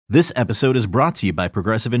This episode is brought to you by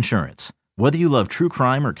Progressive Insurance. Whether you love true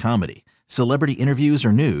crime or comedy, celebrity interviews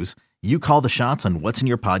or news, you call the shots on what's in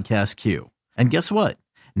your podcast queue. And guess what?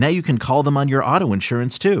 Now you can call them on your auto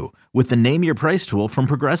insurance too with the Name Your Price tool from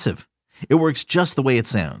Progressive. It works just the way it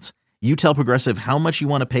sounds. You tell Progressive how much you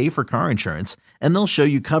want to pay for car insurance, and they'll show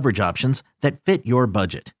you coverage options that fit your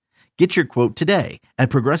budget. Get your quote today at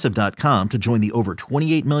Progressive.com to join the over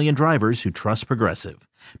 28 million drivers who trust Progressive.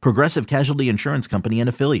 Progressive Casualty Insurance Company and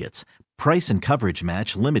Affiliates. Price and coverage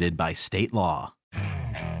match limited by state law.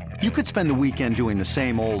 You could spend the weekend doing the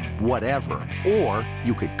same old whatever, or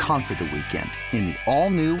you could conquer the weekend in the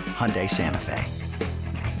all-new Hyundai Santa Fe.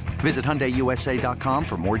 Visit HyundaiUSA.com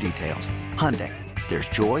for more details. Hyundai, there's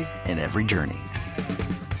joy in every journey.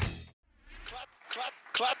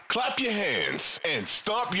 Clap your hands and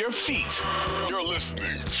stomp your feet. You're listening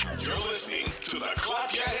to the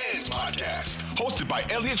Clap Your Hands podcast, hosted by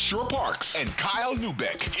Elliot Shore-Parks and Kyle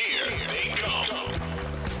Neubeck. Here they go.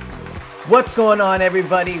 What's going on,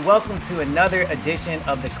 everybody? Welcome to another edition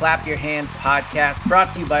of the Clap Your Hands podcast,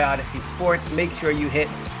 brought to you by Odyssey Sports. Make sure you hit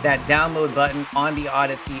that download button on the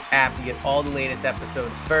Odyssey app to get all the latest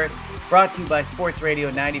episodes first. Brought to you by Sports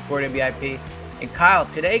Radio 94 WIP. And Kyle,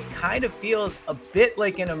 today kind of feels a bit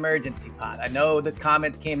like an emergency pod. I know the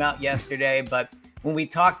comments came out yesterday, but when we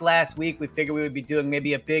talked last week, we figured we would be doing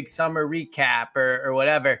maybe a big summer recap or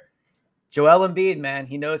whatever. Joel Embiid, man,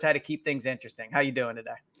 he knows how to keep things interesting. How you doing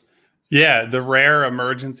today? Yeah, the rare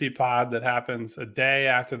emergency pod that happens a day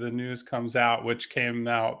after the news comes out, which came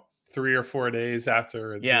out 3 or 4 days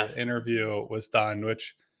after the interview was done,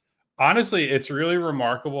 which honestly, it's really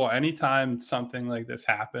remarkable. Anytime something like this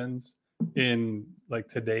happens in like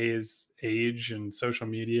today's age and social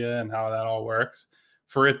media and how that all works,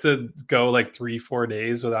 for it to go like 3-4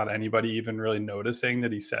 days without anybody even really noticing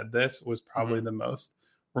that he said this was probably the most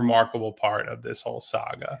remarkable part of this whole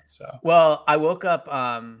saga. So, well, I woke up,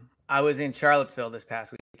 I was in Charlottesville this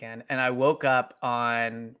past weekend, and I woke up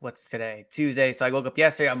on what's today, Tuesday. So I woke up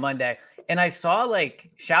yesterday on Monday, and I saw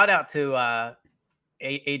like shout out to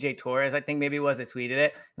AJ Torres, I think maybe it was, that tweeted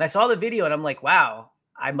it, and I saw the video, and I'm like, wow,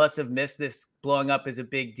 I must have missed this blowing up as a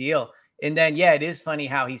big deal. And then, yeah, it is funny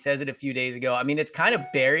how he says it a few days ago. I mean, it's kind of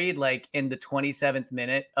buried like in the 27th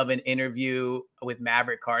minute of an interview with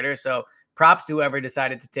Maverick Carter. So props to whoever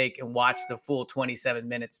decided to take and watch the full 27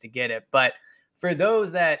 minutes to get it. But for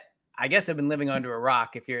those that I guess have been living under a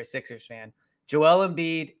rock, if you're a Sixers fan, Joel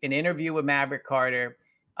Embiid, an interview with Maverick Carter,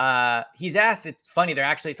 he's asked, it's funny, they're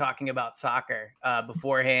actually talking about soccer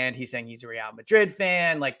beforehand. He's saying he's a Real Madrid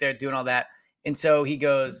fan, like they're doing all that. And so he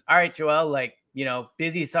goes, all right, Joel, like, you know,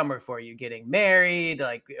 busy summer for you, getting married.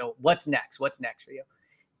 Like, you know, what's next? What's next for you?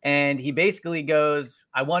 And he basically goes,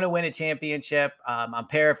 I want to win a championship. I'm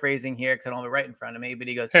paraphrasing here because I don't have it right in front of me, but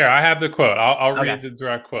he goes, here, I have the quote. I'll read the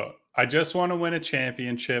direct quote. I just want to win a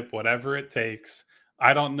championship, whatever it takes.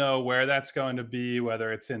 I don't know where that's going to be,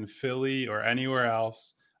 whether it's in Philly or anywhere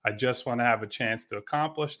else. I just want to have a chance to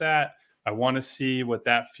accomplish that. I want to see what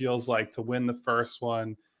that feels like to win the first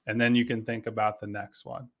one. And then you can think about the next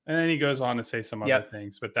one. And then he goes on to say some other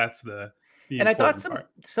things, but that's the and I thought part.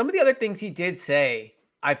 some of the other things he did say,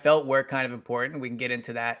 I felt were kind of important. We can get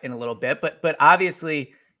into that in a little bit, but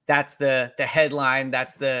obviously that's the headline.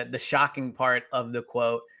 That's the shocking part of the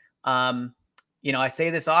quote. You know, I say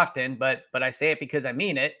this often, but I say it because I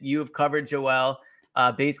mean it. You've covered Joel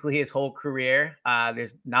basically his whole career.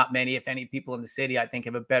 There's not many, if any, people in the city, I think,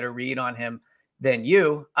 have a better read on him than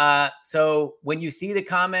you. So when you see the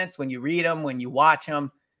comments, when you read them, when you watch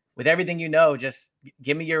them, with everything you know, just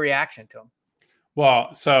give me your reaction to them.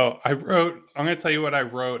 Well, so I'm going to tell you what I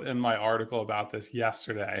wrote in my article about this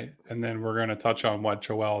yesterday, and then we're going to touch on what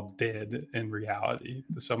Joel did in reality.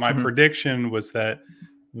 So my prediction was that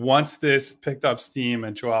once this picked up steam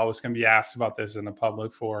and Joel was going to be asked about this in a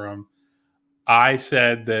public forum, I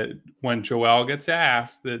said that when Joel gets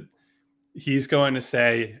asked, that he's going to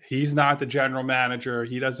say he's not the general manager.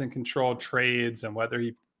 He doesn't control trades, and whether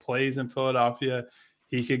he plays in Philadelphia,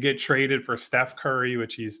 he could get traded for Steph Curry,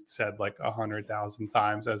 which he's said like 100,000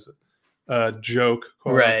 times as a joke,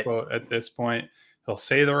 quote unquote, at this point. He'll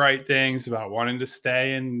say the right things about wanting to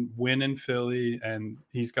stay and win in Philly, and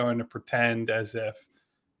he's going to pretend as if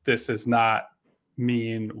this does not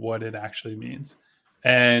mean what it actually means.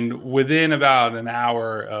 And within about an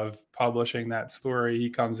hour of publishing that story, he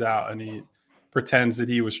comes out and he pretends that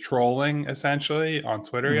he was trolling essentially on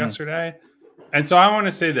Twitter yesterday. And so I want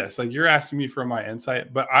to say this, like, you're asking me for my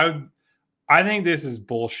insight, but I think this is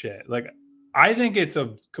bullshit. Like, I think it's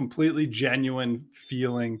a completely genuine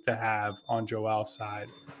feeling to have on Joel's side.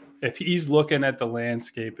 If he's looking at the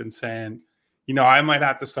landscape and saying, I might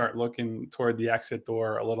have to start looking toward the exit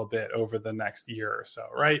door a little bit over the next year or so,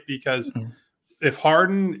 right? Because if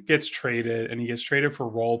Harden gets traded and he gets traded for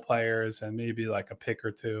role players and maybe like a pick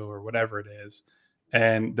or two or whatever it is,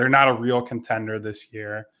 and they're not a real contender this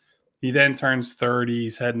year, he then turns 30,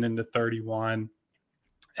 he's heading into 31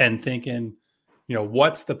 and thinking,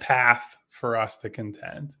 what's the path for us to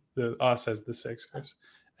contend, us as the Sixers?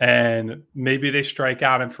 And maybe they strike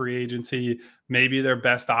out in free agency. Maybe their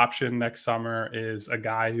best option next summer is a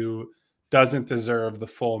guy who doesn't deserve the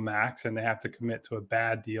full max and they have to commit to a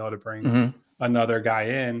bad deal to bring another guy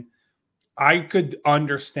in. I could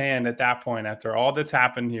understand at that point, after all that's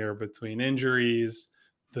happened here between injuries,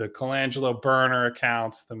 the Colangelo burner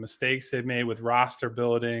accounts, the mistakes they've made with roster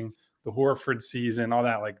building, the Horford season, all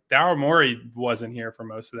that. Like Daryl Morey wasn't here for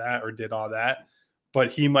most of that or did all that, but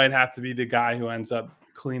he might have to be the guy who ends up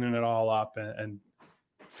cleaning it all up and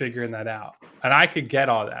figuring that out. And I could get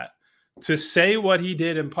all that. To say what he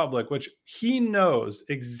did in public, which he knows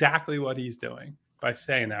exactly what he's doing by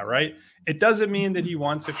saying that, right? It doesn't mean that he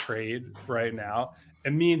wants a trade right now.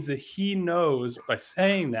 It means that he knows by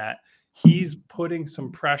saying that he's putting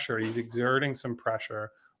some pressure, he's exerting some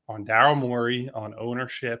pressure on Daryl Morey, on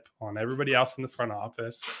ownership, on everybody else in the front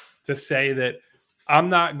office to say that I'm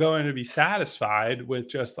not going to be satisfied with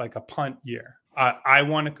just like a punt year. I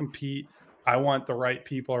want to compete. I want the right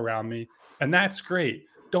people around me. And that's great.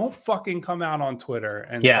 Don't fucking come out on Twitter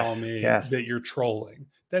and tell me that you're trolling.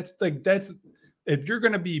 That's if you're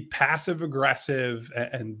going to be passive aggressive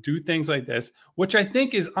and do things like this, which I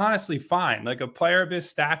think is honestly fine. Like a player of his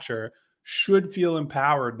stature should feel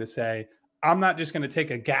empowered to say, I'm not just going to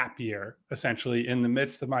take a gap year, essentially in the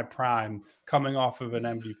midst of my prime coming off of an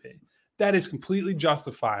MVP. That is completely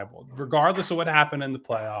justifiable, regardless of what happened in the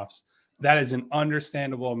playoffs. That is an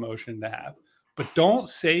understandable emotion to have. But don't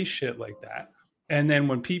say shit like that. And then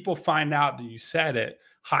when people find out that you said it,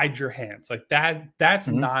 hide your hands. Like that's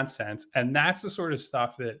nonsense. And that's the sort of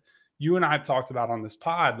stuff that you and I have talked about on this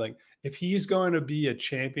pod. Like if he's going to be a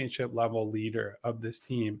championship level leader of this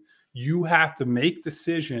team, you have to make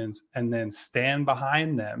decisions and then stand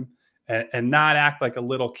behind them and not act like a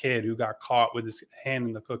little kid who got caught with his hand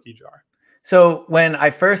in the cookie jar. So when I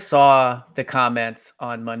first saw the comments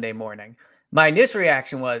on Monday morning, my initial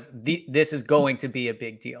reaction was this is going to be a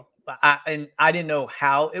big deal. And I didn't know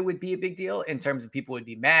how it would be a big deal in terms of people would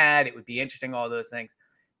be mad. It would be interesting, all those things.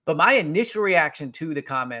 But my initial reaction to the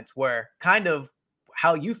comments were kind of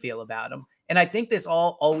how you feel about them. And I think this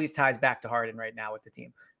always ties back to Harden right now with the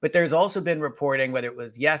team. But there's also been reporting, whether it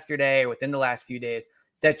was yesterday or within the last few days,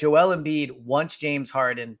 that Joel Embiid wants James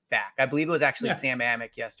Harden back. I believe it was actually Sam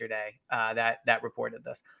Amick yesterday that reported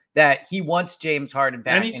this, that he wants James Harden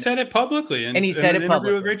back. And he said it publicly. And he said it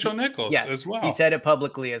publicly with Rachel Nichols as well. He said it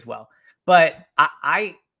publicly as well. But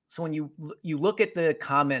so when you look at the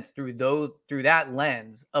comments through that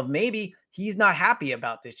lens of maybe he's not happy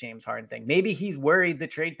about this James Harden thing. Maybe he's worried the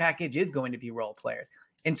trade package is going to be role players.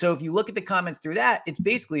 And so if you look at the comments through that, it's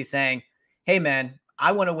basically saying, hey, man,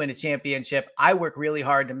 I want to win a championship. I work really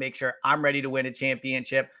hard to make sure I'm ready to win a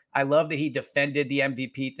championship. I love that he defended the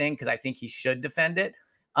MVP thing because I think he should defend it.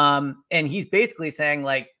 And he's basically saying,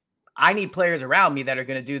 like, I need players around me that are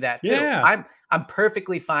going to do that too. Yeah. I'm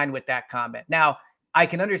perfectly fine with that comment. Now, I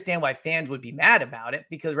can understand why fans would be mad about it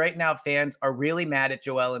because right now fans are really mad at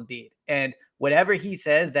Joel Embiid. And whatever he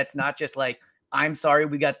says, that's not just like, I'm sorry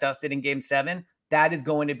we got dusted in Game 7. That is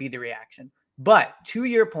going to be the reaction. But to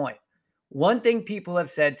your point, one thing people have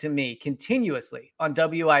said to me continuously on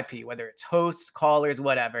WIP, whether it's hosts, callers,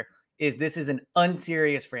 whatever, is this is an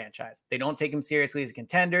unserious franchise. They don't take them seriously as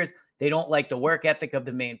contenders. They don't like the work ethic of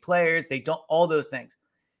the main players. They don't, all those things.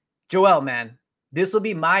 Joel, man, this will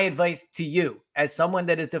be my advice to you as someone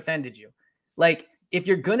that has defended you. Like, if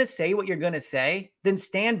you're going to say what you're going to say, then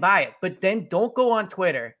stand by it. But then don't go on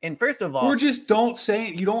Twitter. And first of all, or just don't say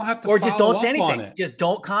it. You don't have to or just don't say anything. It. Just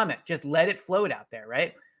don't comment. Just let it float out there.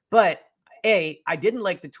 Right. But I didn't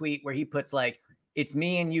like the tweet where he puts like, it's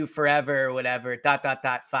me and you forever or whatever, ...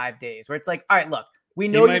 5 days, where it's like, all right, look, we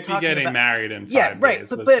know you might be getting married in 5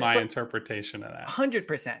 days. Was my interpretation of that.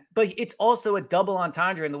 100%. But it's also a double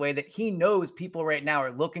entendre in the way that he knows people right now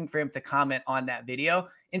are looking for him to comment on that video.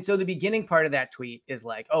 And so the beginning part of that tweet is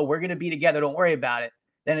like, oh, we're going to be together. Don't worry about it.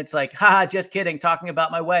 Then it's like, haha, just kidding. Talking about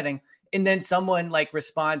my wedding. And then someone like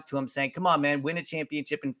responds to him saying, come on, man, win a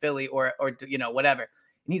championship in Philly or whatever.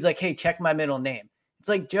 And he's like, hey, check my middle name. It's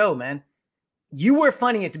like, Joe, man, you were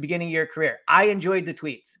funny at the beginning of your career. I enjoyed the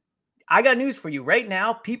tweets. I got news for you right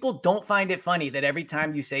now. People don't find it funny that every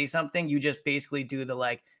time you say something, you just basically do the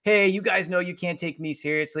like, hey, you guys know you can't take me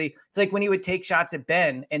seriously. It's like when he would take shots at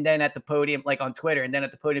Ben and then at the podium, like on Twitter, and then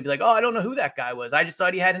at the podium be like, oh, I don't know who that guy was. I just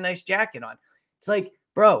thought he had a nice jacket on. It's like,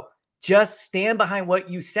 bro, just stand behind what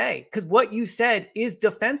you say, because what you said is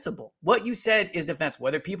defensible. What you said is defensible.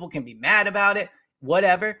 Whether people can be mad about it,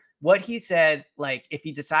 whatever. What he said, like if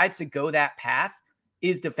he decides to go that path,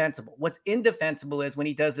 is defensible. What's indefensible is when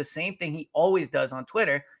he does the same thing he always does on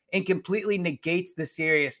Twitter and completely negates the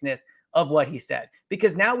seriousness of what he said.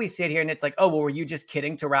 Because now we sit here and it's like, oh, well, were you just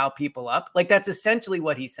kidding to rile people up? Like that's essentially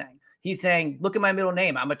what he's saying. He's saying, look at my middle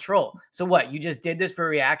name. I'm a troll. So what? You just did this for a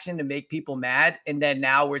reaction to make people mad. And then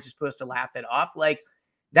now we're just supposed to laugh it off. Like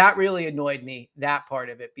that really annoyed me, that part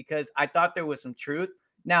of it, because I thought there was some truth.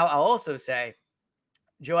 Now I'll also say,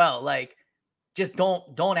 Joel, like, just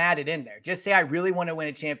don't add it in there. Just say, I really want to win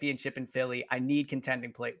a championship in Philly. I need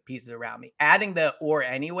contending pieces around me. Adding the or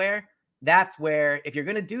anywhere, that's where, if you're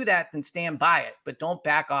going to do that, then stand by it, but don't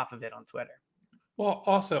back off of it on Twitter. Well,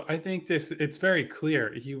 also, I think it's very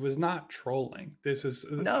clear. He was not trolling. This was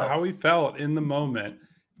how he felt in the moment.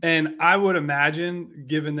 And I would imagine,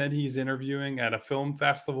 given that he's interviewing at a film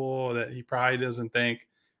festival, that he probably doesn't think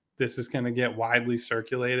this is going to get widely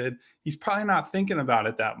circulated. He's probably not thinking about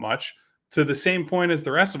it that much, to the same point as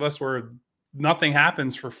the rest of us, where nothing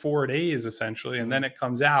happens for 4 days essentially, and then it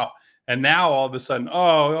comes out, and now all of a sudden,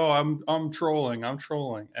 I'm trolling.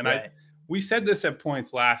 And right. We said this at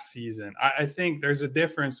points last season. I think there's a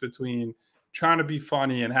difference between trying to be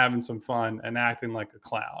funny and having some fun and acting like a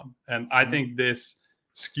clown. And I think this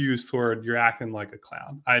skews toward you're acting like a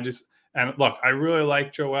clown. And look, I really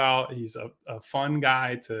like Joel. He's a fun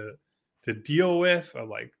guy to deal with. I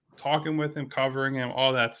like talking with him, covering him,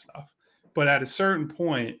 all that stuff. But at a certain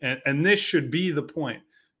point, and this should be the point,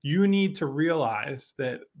 you need to realize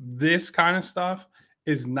that this kind of stuff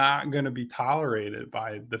is not going to be tolerated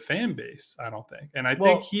by the fan base, I don't think. And I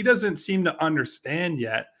think he doesn't seem to understand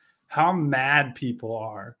yet how mad people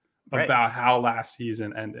are about how last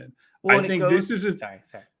season ended. I think this is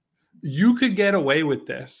you could get away with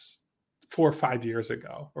this 4 or 5 years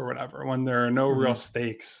ago or whatever, when there are no real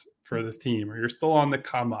stakes for this team, or you're still on the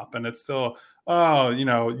come up and it's still,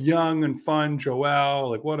 young and fun Joel,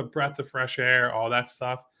 like what a breath of fresh air, all that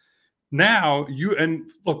stuff. Now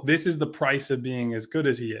look, this is the price of being as good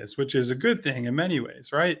as he is, which is a good thing in many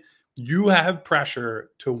ways, right? You have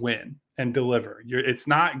pressure to win and deliver. It's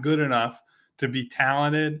not good enough to be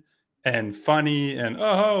talented and funny and,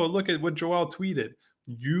 look at what Joel tweeted.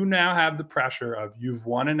 You now have the pressure of you've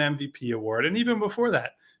won an MVP award. And even before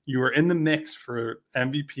that, you were in the mix for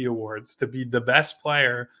MVP awards to be the best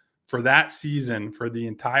player for that season for the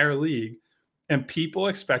entire league. And people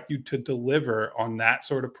expect you to deliver on that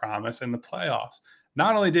sort of promise in the playoffs.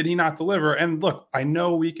 Not only did he not deliver, and look, I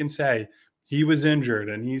know we can say he was injured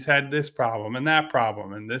and he's had this problem and that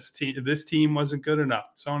problem, and this team wasn't good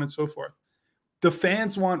enough, so on and so forth. The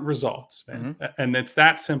fans want results, man. And it's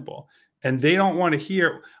that simple. And they don't want to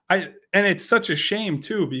hear. And it's such a shame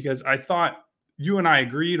too, because I thought you and I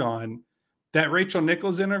agreed on that Rachel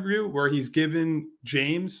Nichols interview where he's given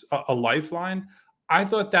James a lifeline. I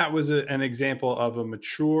thought that was an example of a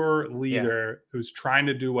mature leader who's trying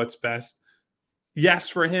to do what's best. Yes,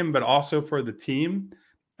 for him, but also for the team.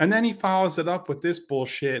 And then he follows it up with this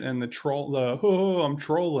bullshit and I'm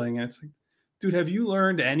trolling. And it's like, dude, have you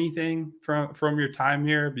learned anything from your time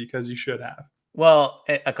here? Because you should have. Well,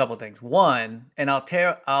 a couple things. One, and I'll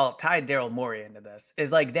tie Daryl Morey into this,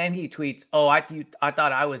 is like then he tweets, I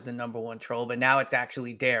thought I was the number one troll, but now it's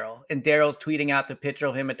actually Daryl. And Daryl's tweeting out the picture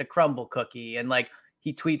of him at the Crumble Cookie. And like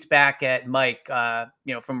he tweets back at Mike,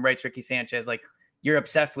 from Rights Ricky Sanchez, like, you're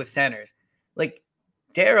obsessed with centers. Like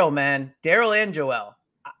Daryl and Joel,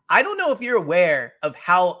 I don't know if you're aware of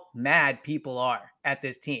how mad people are at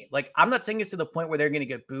this team. Like, I'm not saying it's to the point where they're going to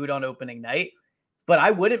get booed on opening night, but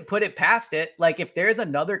I wouldn't put it past it. Like, if there's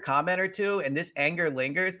another comment or two and this anger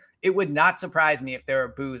lingers, it would not surprise me if there are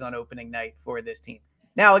boos on opening night for this team.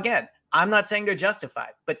 Now, again, I'm not saying they're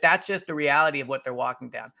justified, but that's just the reality of what they're walking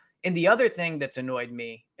down. And the other thing that's annoyed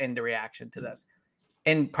me in the reaction to this,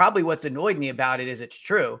 and probably what's annoyed me about it is it's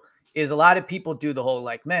true, is a lot of people do the whole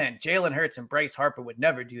like, man, Jalen Hurts and Bryce Harper would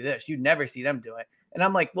never do this. You'd never see them do it. And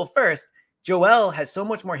I'm like, well, first, Joel has so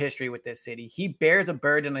much more history with this city. He bears a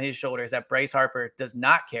burden on his shoulders that Bryce Harper does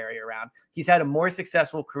not carry around. He's had a more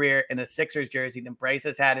successful career in a Sixers jersey than Bryce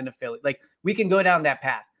has had in a Philly. Like, we can go down that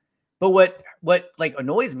path. But what like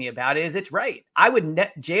annoys me about it is it's right.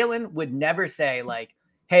 Jalen would never say like,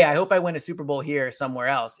 hey, I hope I win a Super Bowl here or somewhere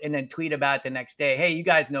else, and then tweet about it the next day. Hey, you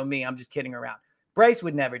guys know me. I'm just kidding around. Bryce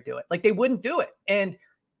would never do it. Like, they wouldn't do it. And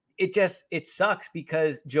it sucks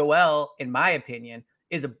because Joel, in my opinion,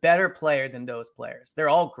 is a better player than those players. They're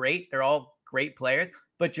all great. They're all great players.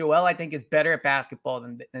 But Joel, I think, is better at basketball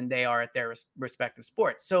than they are at their respective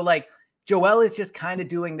sports. So, like, Joel is just kind of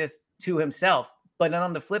doing this to himself. But then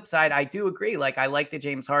on the flip side, I do agree. Like, I like the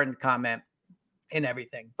James Harden comment and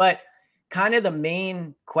everything. But kind of the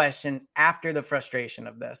main question after the frustration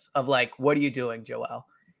of this, of like, what are you doing, Joel,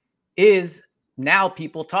 is now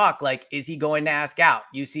people talk like, is he going to ask out?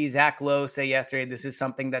 You see Zach Lowe say yesterday, this is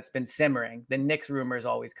something that's been simmering. The Knicks rumors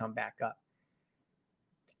always come back up.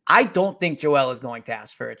 I don't think Joel is going to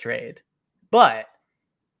ask for a trade, but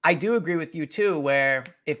I do agree with you too, where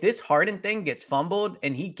if this Harden thing gets fumbled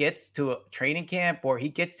and he gets to a training camp or he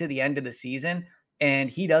gets to the end of the season and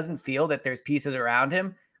he doesn't feel that there's pieces around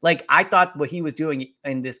him, like I thought what he was doing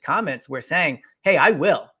in this comments were saying, hey, I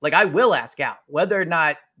will ask out whether or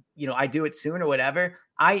not, I do it soon or whatever.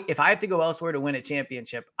 If I have to go elsewhere to win a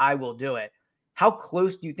championship, I will do it. How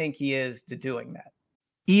close do you think he is to doing that?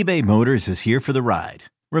 eBay Motors is here for the ride.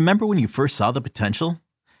 Remember when you first saw the potential?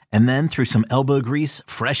 And then through some elbow grease,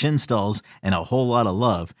 fresh installs, and a whole lot of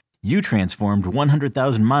love, you transformed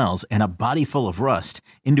 100,000 miles and a body full of rust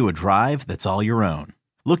into a drive that's all your own.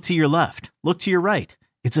 Look to your left. Look to your right.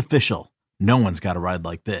 It's official. No one's got a ride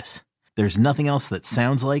like this. There's nothing else that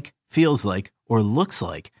sounds like, feels like, or looks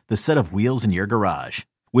like the set of wheels in your garage.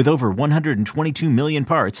 With over 122 million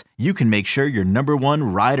parts, you can make sure your number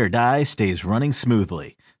one ride or die stays running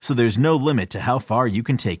smoothly. So there's no limit to how far you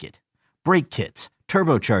can take it. Brake kits,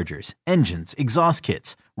 turbochargers, engines, exhaust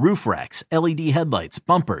kits, roof racks, LED headlights,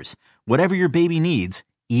 bumpers, whatever your baby needs,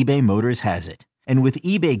 eBay Motors has it. And with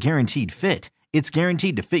eBay Guaranteed Fit, it's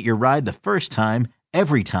guaranteed to fit your ride the first time,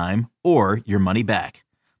 every time, or your money back.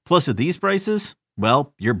 Plus at these prices,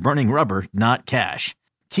 well, you're burning rubber, not cash.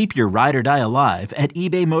 Keep your ride or die alive at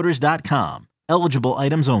ebaymotors.com. Eligible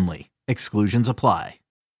items only. Exclusions apply.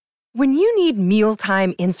 When you need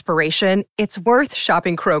mealtime inspiration, it's worth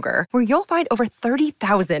shopping Kroger, where you'll find over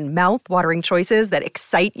 30,000 mouth-watering choices that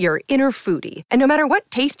excite your inner foodie. And no matter what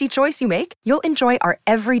tasty choice you make, you'll enjoy our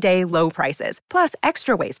everyday low prices, plus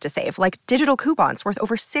extra ways to save, like digital coupons worth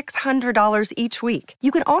over $600 each week.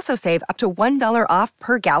 You can also save up to $1 off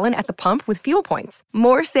per gallon at the pump with fuel points.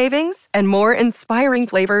 More savings and more inspiring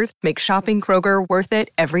flavors make shopping Kroger worth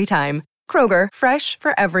it every time. Kroger, fresh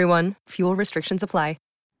for everyone. Fuel restrictions apply.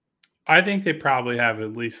 I think they probably have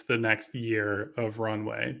at least the next year of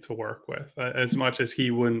runway to work with, as much as he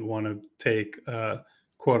wouldn't want to take a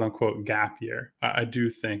quote unquote gap year. I do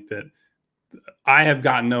think that I have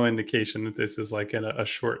gotten no indication that this is like a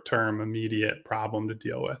short term, immediate problem to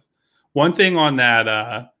deal with. One thing on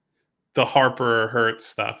that, the Harper Hurts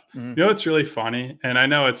stuff, it's really funny. And I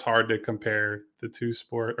know it's hard to compare the two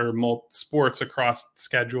sports across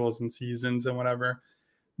schedules and seasons and whatever.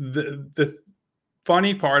 The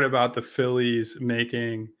funny part about the Phillies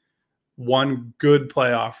making one good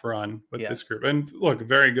playoff run with this group, and look,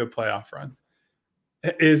 very good playoff run,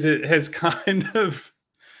 is it has kind of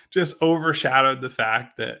just overshadowed the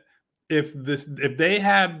fact that if they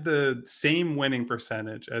had the same winning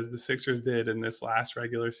percentage as the Sixers did in this last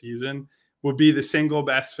regular season, would be the single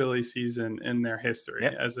best Philly season in their history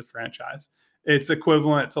as a franchise. It's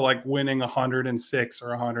equivalent to like winning 106 or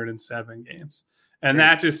 107 games. And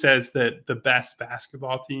that just says that the best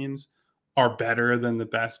basketball teams are better than the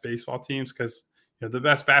best baseball teams, because the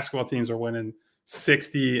best basketball teams are winning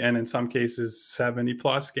 60 and in some cases 70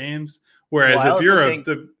 plus games. Whereas if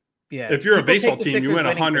you're a baseball team, you win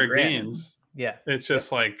 100 games. Yeah, it's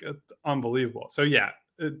just like unbelievable. So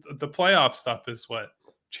the playoff stuff is what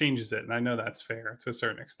changes it, and I know that's fair to a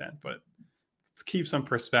certain extent, but let's keep some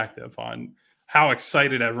perspective on how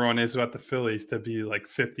excited everyone is about the Phillies to be like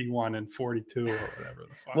 51 and 42 or whatever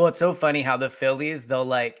the fuck. Well, it's so funny how the Phillies, they'll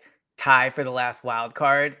like tie for the last wild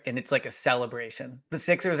card and it's like a celebration. The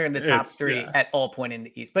Sixers are in the top three at all point in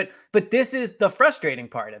the East. But this is the frustrating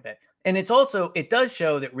part of it. And it does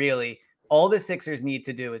show that really all the Sixers need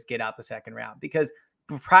to do is get out the second round, because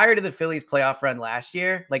prior to the Phillies playoff run last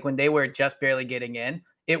year, like when they were just barely getting in,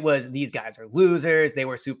 it was these guys are losers. They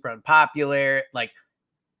were super unpopular. Like,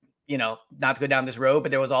 not to go down this road,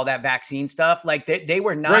 but there was all that vaccine stuff. Like they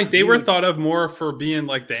were not right. They were thought of more for being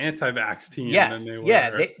like the anti-vax team. Yes. Than they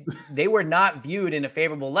were. They were not viewed in a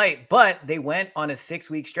favorable light, but they went on a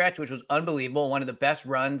 6-week stretch, which was unbelievable. One of the best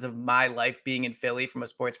runs of my life being in Philly from a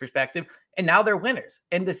sports perspective. And now they're winners.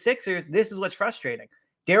 And the Sixers, this is what's frustrating.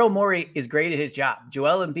 Daryl Morey is great at his job.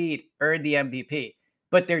 Joel Embiid earned the MVP.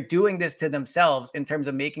 But they're doing this to themselves in terms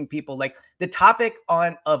of making people like the topic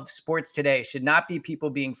of sports today should not be people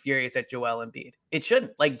being furious at Joel Embiid. It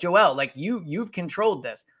shouldn't. Like Joel, like you've controlled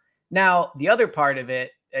this. Now, the other part of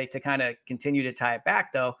it, to kind of continue to tie it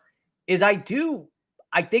back though, is I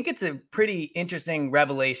think it's a pretty interesting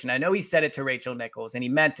revelation. I know he said it to Rachel Nichols and he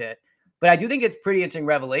meant it, but I do think it's pretty interesting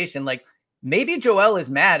revelation. Like maybe Joel is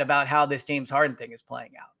mad about how this James Harden thing is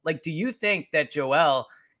playing out. Like, do you think that Joel,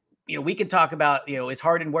 we can talk about, is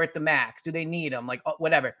Harden worth the max? Do they need him? Like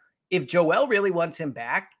whatever. If Joel really wants him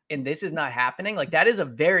back and this is not happening, like that is a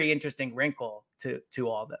very interesting wrinkle to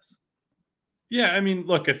all this. Yeah. I mean,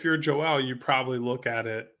 look, if you're Joel, you probably look at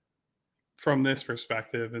it from this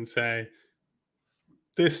perspective and say,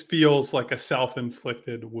 this feels like a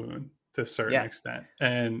self-inflicted wound to a certain extent.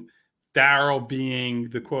 And Daryl being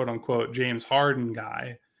the quote unquote James Harden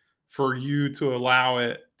guy, for you to allow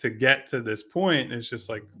it to get to this point is just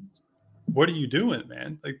like, what are you doing,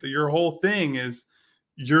 man? Like your whole thing is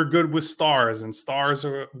you're good with stars and stars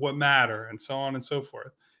are what matter and so on and so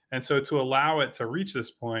forth. And so to allow it to reach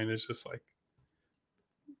this point is just like,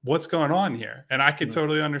 what's going on here? And I could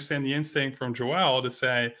totally understand the instinct from Joel to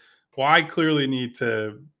say, well, I clearly need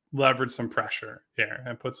to leverage some pressure here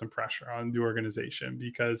and put some pressure on the organization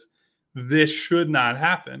because this should not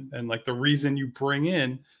happen. And like the reason you bring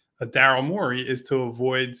in a Daryl Morey is to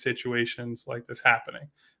avoid situations like this happening.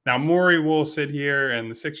 Now, Morey will sit here and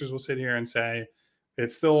the Sixers will sit here and say,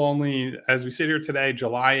 it's still only, as we sit here today,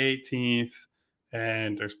 July 18th,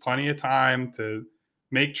 and there's plenty of time to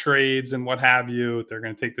make trades and what have you. They're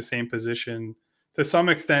going to take the same position to some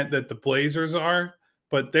extent that the Blazers are,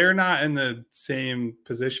 but they're not in the same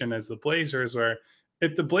position as the Blazers, where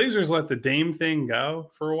if the Blazers let the Dame thing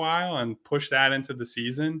go for a while and push that into the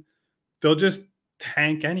season, they'll just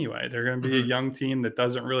tank anyway. They're going to be a young team that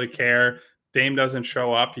doesn't really care. Dame doesn't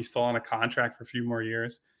show up. He's still on a contract for a few more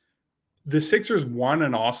years. The Sixers won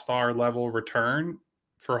an all-star level return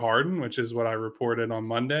for Harden, which is what I reported on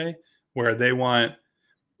Monday, where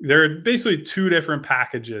there are basically two different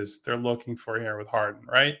packages they're looking for here with Harden,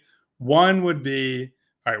 right? One would be,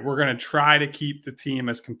 all right, we're going to try to keep the team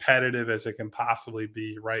as competitive as it can possibly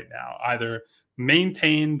be right now, either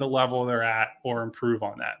maintain the level they're at or improve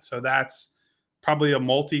on that. So that's probably a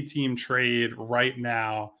multi-team trade right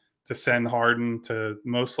now to send Harden to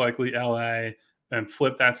most likely LA and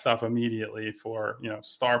flip that stuff immediately for,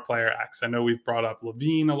 star player X. I know we've brought up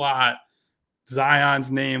Levine a lot.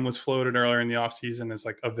 Zion's name was floated earlier in the offseason as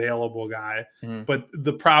like available guy. But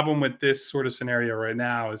the problem with this sort of scenario right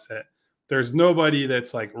now is that there's nobody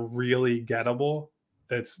that's like really gettable.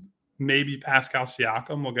 That's maybe Pascal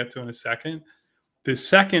Siakam, we'll get to in a second. The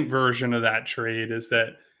second version of that trade is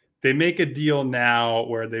that they make a deal now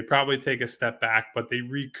where they probably take a step back, but they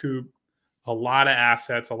recoup a lot of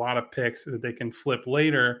assets, a lot of picks that they can flip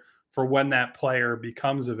later for when that player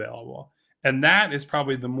becomes available. And that is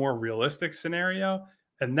probably the more realistic scenario.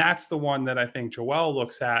 And that's the one that I think Joel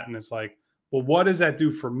looks at and is like, well, what does that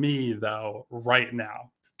do for me, though, right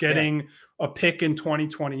now? Getting a pick in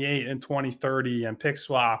 2028 and 2030 and pick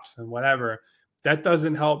swaps and whatever, that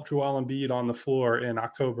doesn't help Joel Embiid on the floor in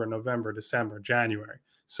October, November, December, January.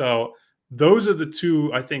 So those are the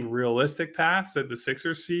two, I think, realistic paths that the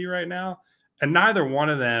Sixers see right now. And neither one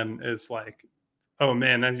of them is like, oh,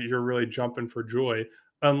 man, you're really jumping for joy,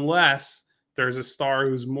 unless there's a star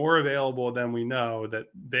who's more available than we know that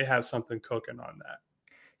they have something cooking on that.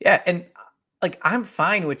 Yeah, and like I'm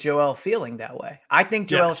fine with Joel feeling that way. I think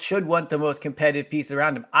Joel should want the most competitive piece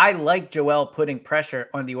around him. I like Joel putting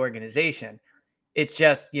pressure on the organization. It's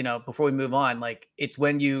just, before we move on, like it's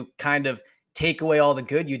when you kind of take away all the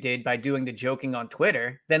good you did by doing the joking on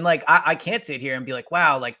Twitter, then like I can't sit here and be like,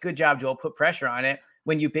 wow, like good job, Joel, put pressure on it,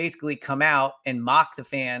 when you basically come out and mock the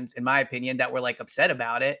fans, in my opinion, that were like upset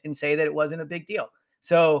about it and say that it wasn't a big deal.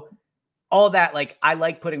 So all that, like I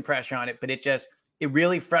like putting pressure on it, but it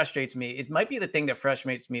really frustrates me. It might be the thing that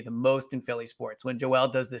frustrates me the most in Philly sports when Joel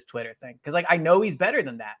does this Twitter thing. Cause like, I know he's better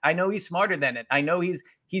than that. I know he's smarter than it. I know he's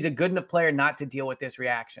a good enough player not to deal with this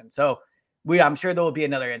reaction. So I'm sure there will be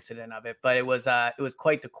another incident of it, but it was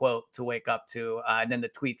quite the quote to wake up to. And then the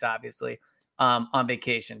tweets, obviously, on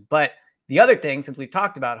vacation. But the other thing, since we've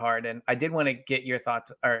talked about Harden, I did want to get your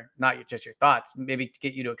thoughts, or not just your thoughts, maybe to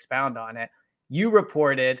get you to expound on it. You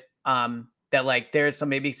reported that like there's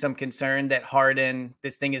some concern that Harden,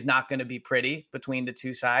 this thing is not going to be pretty between the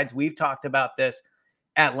two sides. We've talked about this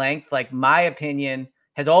at length. Like my opinion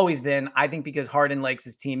has always been, I think because Harden likes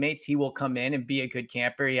his teammates, he will come in and be a good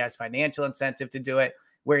camper. He has financial incentive to do it,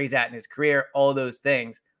 where he's at in his career, all those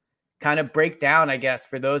things. Kind of break down, I guess,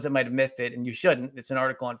 for those that might have missed it, and you shouldn't. It's an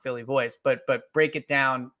article on Philly Voice, but break it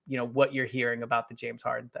down, what you're hearing about the James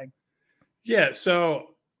Harden thing. Yeah, so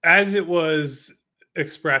as it was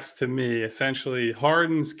expressed to me, essentially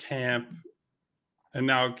Harden's camp, and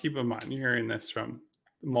now keep in mind, you're hearing this from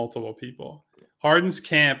multiple people. Harden's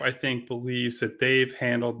camp, I think, believes that they've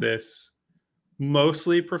handled this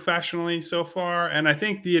mostly professionally so far. And I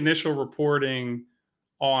think the initial reporting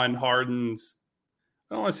on Harden's,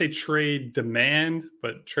 I don't want to say trade demand,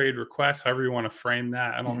 but trade request, however you want to frame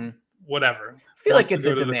that. I don't, whatever. I feel like it's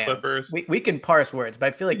a demand. The Clippers. We can parse words, but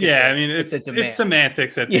I feel like it's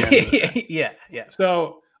semantics at the end of the day. Yeah.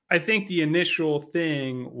 So I think the initial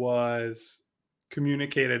thing was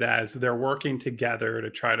communicated as they're working together to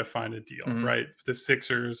try to find a deal, right? The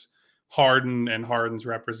Sixers, Harden, and Harden's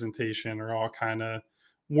representation are all kind of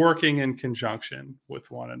working in conjunction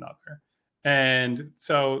with one another. And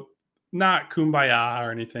so not kumbaya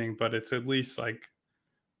or anything, but it's at least like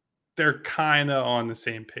they're kind of on the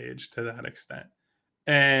same page to that extent.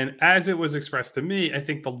 And as it was expressed to me, I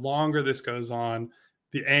think the longer this goes on,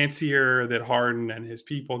 the antsier that Harden and his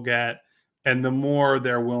people get, and the more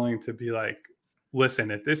they're willing to be like,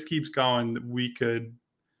 listen, if this keeps going, we could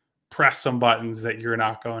press some buttons that you're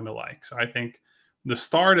not going to like. So I think the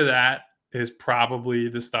start of that is probably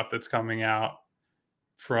the stuff that's coming out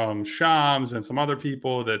from Shams and some other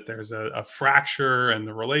people, that there's a fracture in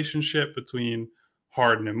the relationship between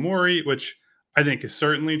Harden and Morey, which I think is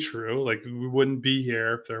certainly true. Like, we wouldn't be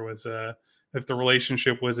here if the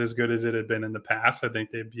relationship was as good as it had been in the past. I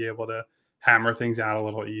think they'd be able to hammer things out a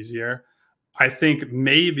little easier. I think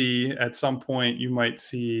maybe at some point you might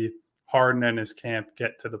see Harden and his camp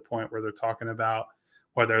get to the point where they're talking about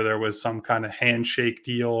whether there was some kind of handshake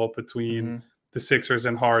deal between the Sixers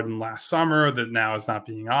and Harden last summer that now is not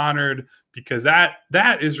being honored, because that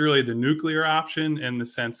is really the nuclear option, in the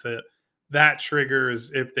sense that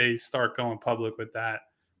triggers, if they start going public with that,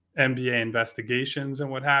 NBA investigations and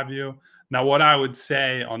what have you. Now, what I would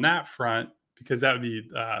say on that front, because that would be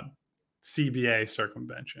CBA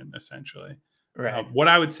circumvention, essentially. Right. What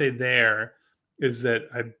I would say there is that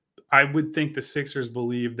I would think the Sixers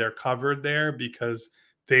believe they're covered there because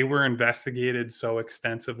they were investigated so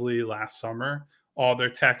extensively last summer. All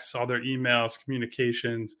their texts, all their emails,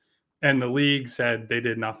 communications, and the league said they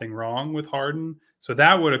did nothing wrong with Harden. So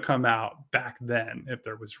that would have come out back then if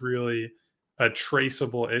there was really a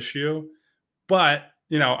traceable issue. But,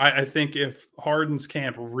 I think if Harden's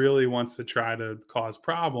camp really wants to try to cause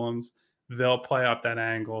problems, they'll play up that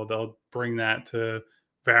angle. They'll bring that to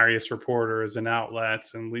various reporters and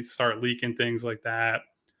outlets and start leaking things like that.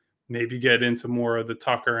 Maybe get into more of the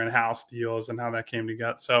Tucker and House deals and how that came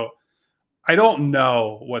together. So I don't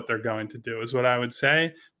know what they're going to do, is what I would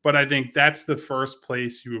say. But I think that's the first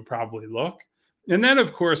place you would probably look. And then,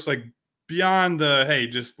 of course, like beyond the, hey,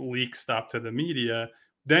 just leak stuff to the media,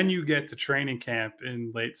 then you get to training camp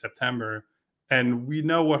in late September. And we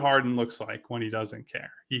know what Harden looks like when he doesn't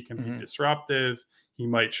care. He can be disruptive. He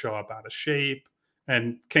might show up out of shape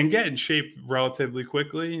and can get in shape relatively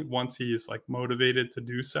quickly once he's like motivated to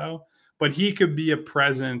do so. But he could be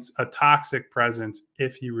a toxic presence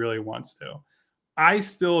if he really wants to. I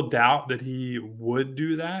still doubt that he would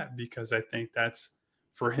do that, because I think that's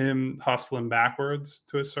for him hustling backwards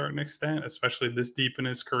to a certain extent, especially this deep in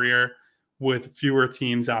his career, with fewer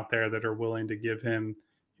teams out there that are willing to give him,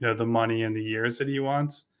 the money and the years that he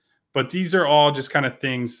wants. But these are all just kind of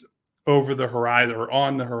things over the horizon or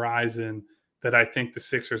on the horizon that I think the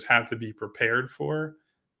Sixers have to be prepared for.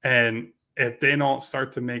 And if they don't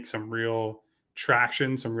start to make some real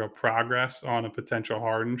traction, some real progress on a potential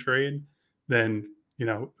Harden trade, then,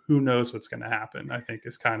 who knows what's going to happen, I think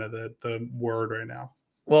is kind of the word right now.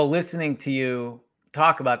 Well, listening to you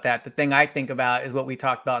talk about that, the thing I think about is what we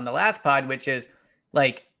talked about in the last pod, which is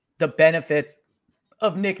like the benefits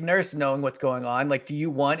of Nick Nurse knowing what's going on. Like, do you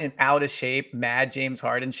want an out of shape, mad James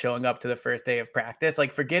Harden showing up to the first day of practice?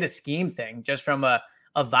 Like, forget a scheme thing, just from a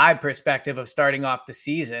vibe perspective of starting off the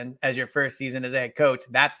season as your first season as a head coach.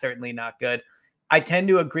 That's certainly not good. I tend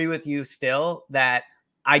to agree with you still that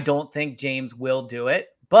I don't think James will do it,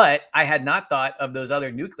 but I had not thought of those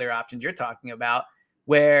other nuclear options you're talking about,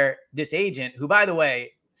 where this agent, who, by the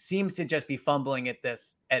way, seems to just be fumbling at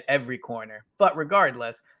this at every corner. But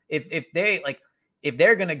regardless, if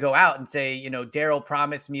they're going to go out and say, Daryl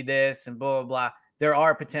promised me this and blah, blah, blah, there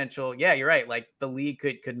are potential. Yeah, you're right. Like, the league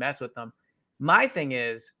could mess with them. My thing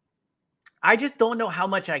is, I just don't know how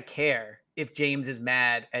much I care if James is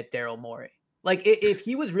mad at Daryl Morey. Like, if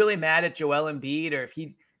he was really mad at Joel Embiid, or if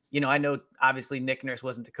he, I know obviously Nick Nurse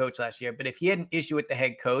wasn't the coach last year, but if he had an issue with the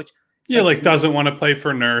head coach. Yeah, like doesn't want to play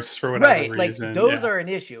for Nurse for whatever reason. Like, those are an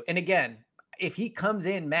issue. And again, if he comes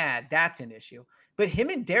in mad, that's an issue. But him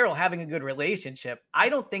and Daryl having a good relationship, I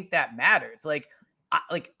don't think that matters. Like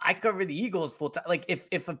I cover the Eagles full time. Like,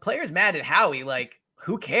 if a player's mad at Howie, like,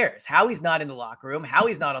 who cares? Howie's not in the locker room,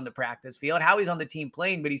 Howie's not on the practice field, Howie's on the team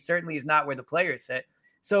playing, but he certainly is not where the players sit.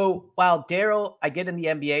 So while Daryl, I get in the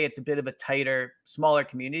NBA, it's a bit of a tighter, smaller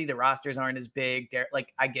community. The rosters aren't as big.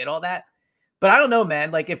 Like, I get all that. But I don't know,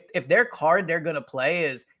 man. Like, if their card they're going to play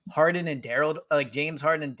is Harden and Daryl, like James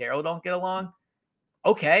Harden and Daryl don't get along,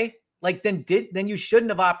 okay. Like, then you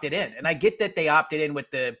shouldn't have opted in. And I get that they opted in with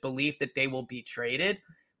the belief that they will be traded.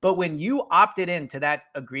 But when you opted into that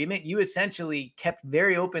agreement, you essentially kept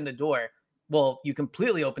very open the door. Well, you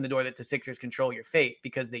completely open the door that the Sixers control your fate,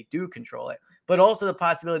 because they do control it, but also the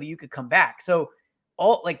possibility you could come back. So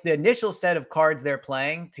all, like, the initial set of cards they're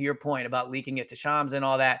playing, to your point about leaking it to Shams and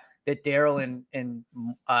all that Daryl and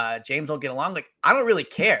James will get along. Like, I don't really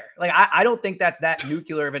care. Like, I don't think that's that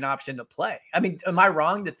nuclear of an option to play. I mean, am I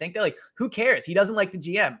wrong to think that? Like, who cares? He doesn't like the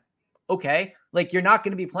GM. Okay. Like, you're not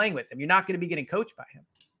going to be playing with him. You're not going to be getting coached by him.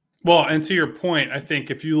 Well, and to your point, I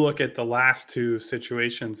think if you look at the last two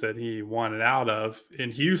situations that he wanted out of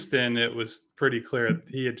in Houston, it was pretty clear that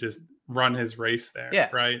he had just run his race there. Yeah.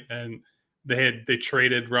 Right. And they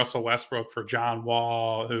traded Russell Westbrook for John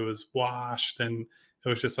Wall, who was washed. And it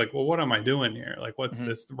was just like, well, what am I doing here? Like, what's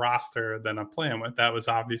this roster that I'm playing with? That was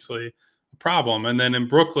obviously a problem. And then in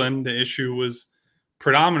Brooklyn, the issue was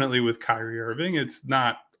predominantly with Kyrie Irving. It's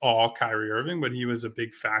not all Kyrie Irving, but he was a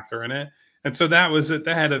big factor in it. And so that was it.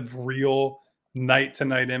 That had a real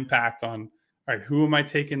night-to-night impact on, all right, who am I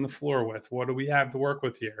taking the floor with? What do we have to work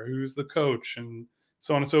with here? Who's the coach? And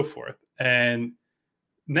so on and so forth. And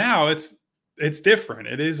now it's different.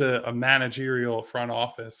 It is a managerial front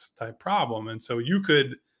office type problem. And so you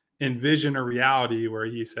could envision a reality where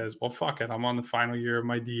he says, well, fuck it. I'm on the final year of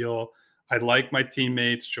my deal. I like my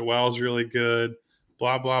teammates. Joel's really good,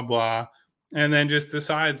 blah, blah, blah. And then just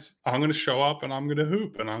decides, I'm going to show up and I'm going to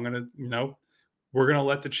hoop and I'm going to, we're going to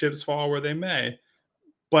let the chips fall where they may.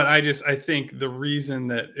 But I think the reason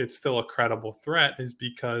that it's still a credible threat is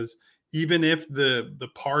because even if the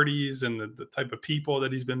parties and the type of people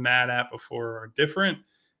that he's been mad at before are different,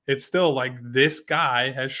 it's still like, this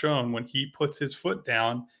guy has shown when he puts his foot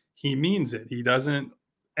down, he means it. He doesn't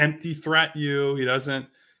empty threat you. He doesn't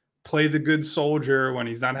play the good soldier when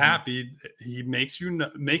he's not happy. He makes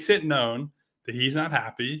it known that he's not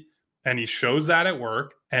happy, and he shows that at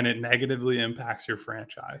work, and it negatively impacts your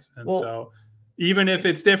franchise. And so even if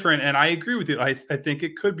it's different, and I agree with you, I think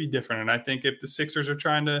it could be different. And I think if the Sixers are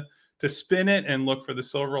trying to spin it and look for the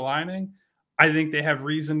silver lining, I think they have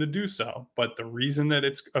reason to do so. But the reason that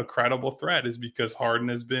it's a credible threat is because Harden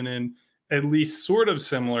has been in at least sort of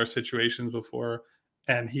similar situations before,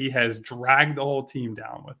 and he has dragged the whole team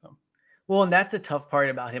down with him. Well, and that's the tough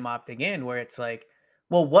part about him opting in, where it's like,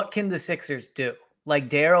 well, what can the Sixers do? Like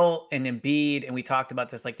Daryl and Embiid, and we talked about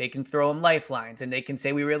this, like they can throw him lifelines and they can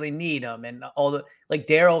say we really need him, and all the, like,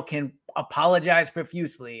 Daryl can apologize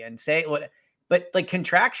profusely and say what, but like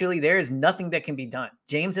contractually there is nothing that can be done.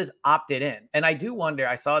 James has opted in. And I do wonder,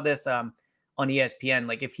 I saw this on ESPN,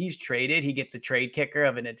 like if he's traded, he gets a trade kicker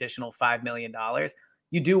of an additional $5 million.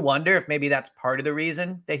 You do wonder if maybe that's part of the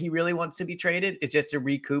reason that he really wants to be traded, is just to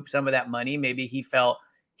recoup some of that money. Maybe he felt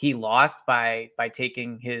he lost by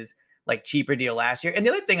taking his like cheaper deal last year. And the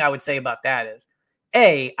other thing I would say about that is,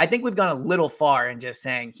 I think we've gone a little far in just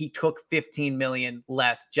saying he took 15 million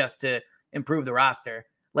less just to improve the roster.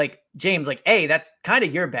 Like, James, like, that's kind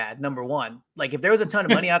of your bad, number one. Like, if there was a ton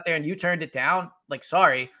of money out there and you turned it down, like,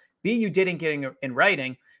 sorry. B, you didn't get in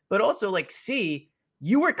writing. But also, like, C,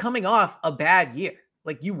 you were coming off a bad year.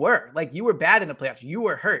 Like, you were bad in the playoffs. You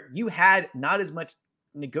were hurt. You had not as much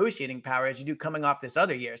negotiating power as you do coming off this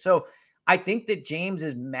other year. So I think that James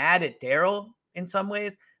is mad at Daryl in some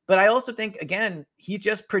ways, but I also think, again, he's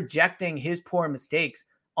just projecting his poor mistakes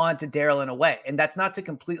onto Daryl in a way. And that's not to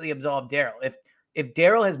completely absolve Daryl. If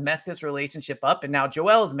Daryl has messed this relationship up and now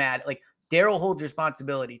Joel's mad, like, Daryl holds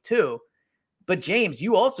responsibility too. But James,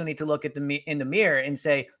 you also need to look at in the mirror and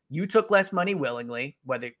say, you took less money willingly,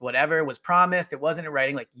 whatever was promised, it wasn't in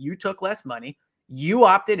writing. Like, you took less money. You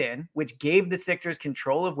opted in, which gave the Sixers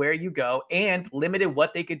control of where you go and limited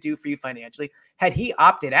what they could do for you financially. Had he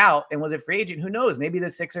opted out and was a free agent, who knows? Maybe the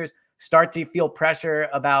Sixers start to feel pressure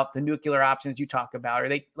about the nuclear options you talk about, or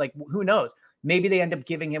they, like, who knows? Maybe they end up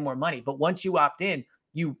giving him more money. But once you opt in,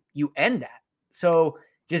 you end that. So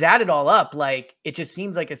just add it all up. Like, it just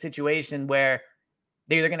seems like a situation where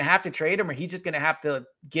they're either going to have to trade him or he's just going to have to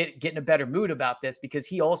get in a better mood about this, because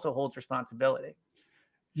he also holds responsibility.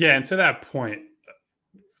 Yeah. And to that point,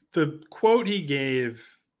 the quote he gave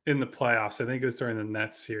in the playoffs, I think it was during the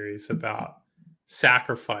Nets series, about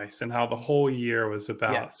sacrifice and how the whole year was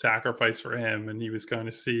about sacrifice for him. And he was going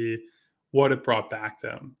to see what it brought back to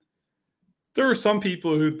him. There were some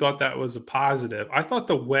people who thought that was a positive. I thought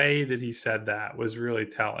the way that he said that was really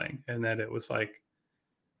telling, and that it was like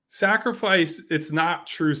sacrifice, it's not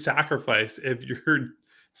true sacrifice if you're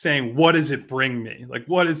saying, what does it bring me? Like,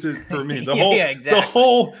 what is it for me? The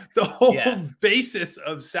whole Yes. basis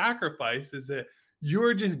of sacrifice is that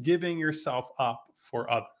you're just giving yourself up for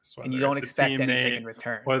others, And you don't expect anything in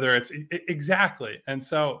return. Whether it's exactly. And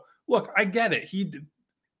so, look, I get it.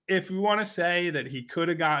 If we want to say that he could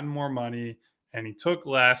have gotten more money and he took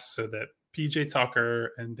less so that PJ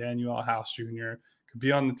Tucker and Daniel House Jr. could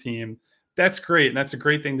be on the team, that's great. And that's a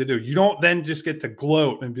great thing to do. You don't then just get to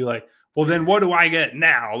gloat and be like, well, then what do I get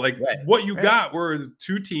now? Like what you got were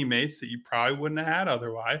two teammates that you probably wouldn't have had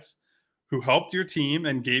otherwise, who helped your team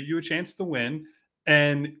and gave you a chance to win.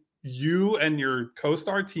 And you and your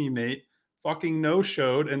co-star teammate fucking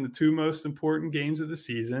no-showed in the two most important games of the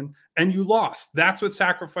season, and you lost. That's what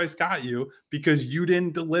sacrifice got you, because you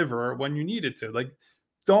didn't deliver when you needed to. Like,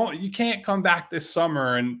 you can't come back this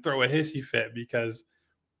summer and throw a hissy fit because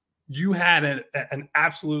you had an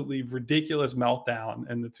absolutely ridiculous meltdown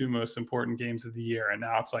in the two most important games of the year. And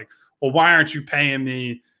now it's like, well, why aren't you paying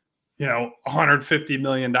me, $150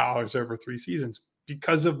 million over 3 seasons?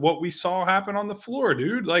 Because of what we saw happen on the floor,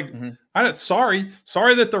 dude. Like, sorry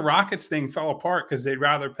that the Rockets thing fell apart because they'd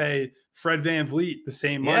rather pay Fred VanVleet the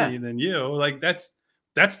same money than you. Like, that's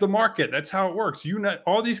the market. That's how it works.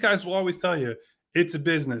 All these guys will always tell you it's a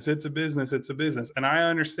business. It's a business. It's a business. And I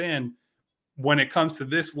understand when it comes to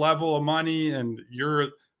this level of money and you're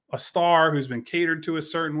a star who's been catered to a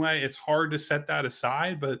certain way, it's hard to set that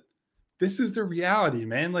aside. But this is the reality,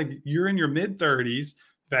 man. Like, you're in your mid-30s,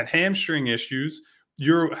 you've had hamstring issues.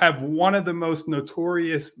 You have one of the most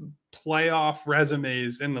notorious playoff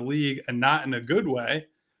resumes in the league, and not in a good way.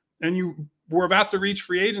 And you were about to reach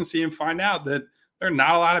free agency and find out that there are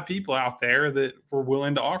not a lot of people out there that were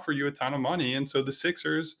willing to offer you a ton of money. And so the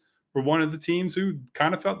Sixers were one of the teams who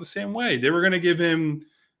kind of felt the same way. They were going to give him,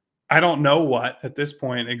 I don't know what at this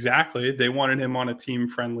point exactly. They wanted him on a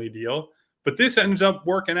team-friendly deal. But this ends up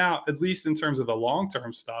working out, at least in terms of the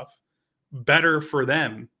long-term stuff, better for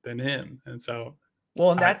them than him. And so...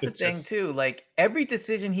 Well, and that's the thing too. Like, every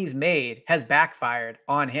decision he's made has backfired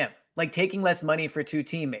on him. Like, taking less money for two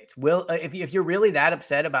teammates. If you're really that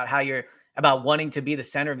upset about about wanting to be the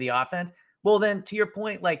center of the offense, well, then to your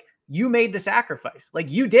point, like, you made the sacrifice. Like,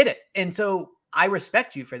 you did it, and so I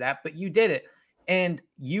respect you for that. But you did it, and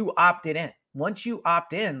you opted in. Once you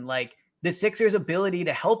opt in, like, the Sixers' ability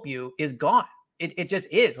to help you is gone. It just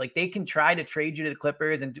is. Like, they can try to trade you to the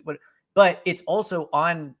Clippers but it's also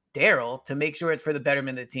on Daryl to make sure it's for the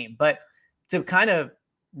betterment of the team. But to kind of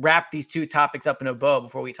wrap these two topics up in a bow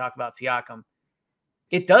before we talk about Siakam,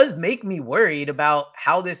 it does make me worried about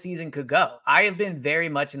how this season could go. I have been very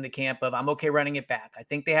much in the camp of, I'm okay running it back. I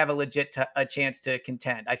think they have a chance to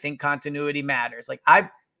contend. I think continuity matters. Like,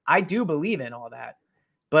 I do believe in all that.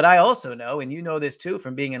 But I also know, and you know this too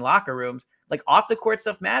from being in locker rooms, like, off the court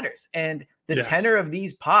stuff matters. And the tenor of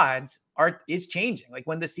these pods is changing. Like,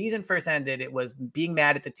 when the season first ended, it was being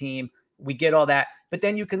mad at the team. We get all that. But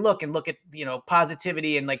then you can look at,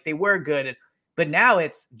 positivity, and like, they were good. But now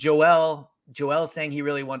it's Joel saying he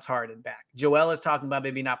really wants Harden back. Joel is talking about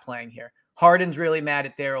maybe not playing here. Harden's really mad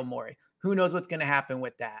at Daryl Morey. Who knows what's going to happen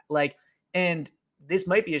with that? Like, and this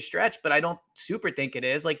might be a stretch, but I don't super think it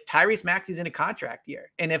is. Like, Tyrese Maxey's in a contract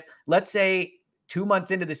year. And if, let's say, 2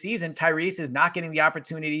 months into the season, Tyrese is not getting the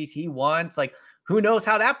opportunities he wants, like, who knows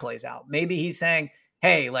how that plays out? Maybe he's saying,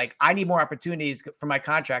 hey, like, I need more opportunities for my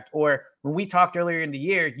contract. Or when we talked earlier in the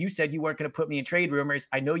year, you said you weren't going to put me in trade rumors.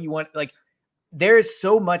 I know you want, like, there is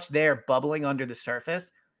so much there bubbling under the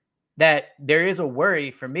surface that there is a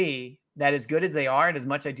worry for me that, as good as they are, and as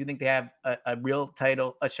much I do think they have a real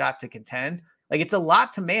title, a shot to contend, like, it's a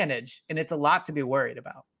lot to manage and it's a lot to be worried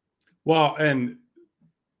about. Well, and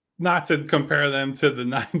not to compare them to the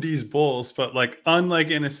 90s Bulls, but like,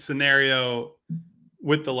 unlike in a scenario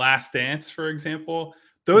with The Last Dance, for example,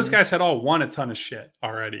 those guys had all won a ton of shit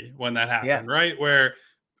already when that happened, right? Where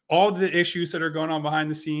all the issues that are going on behind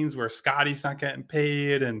the scenes, where Scotty's not getting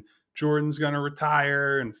paid and Jordan's going to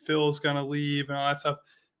retire and Phil's going to leave and all that stuff,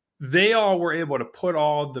 they all were able to put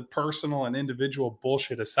all the personal and individual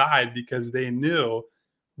bullshit aside because they knew,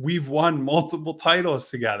 we've won multiple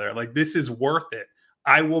titles together. Like, this is worth it.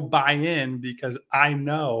 I will buy in because I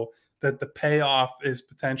know that the payoff is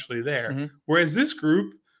potentially there. Whereas this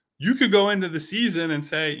group, you could go into the season and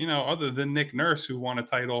say, other than Nick Nurse, who won a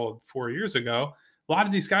title 4 years ago, a lot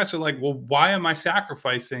of these guys are like, well, why am I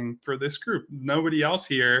sacrificing for this group? Nobody else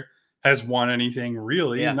here has won anything,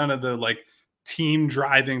 really. None of the, like, team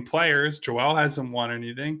driving players. Joel hasn't won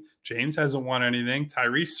anything. James hasn't won anything.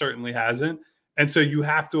 Tyrese certainly hasn't. And so you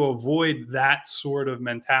have to avoid that sort of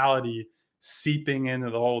mentality seeping into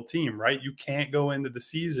the whole team, right? You can't go into the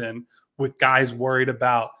season with guys worried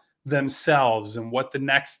about themselves and what the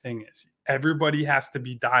next thing is. Everybody has to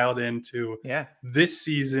be dialed into this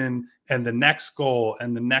season and the next goal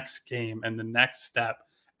and the next game and the next step.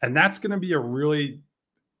 And that's going to be a really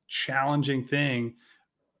challenging thing.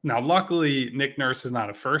 Now, luckily, Nick Nurse is not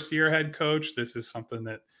a first-year head coach. This is something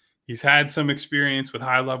that he's had some experience with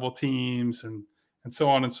high-level teams and so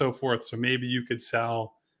on and so forth. So maybe you could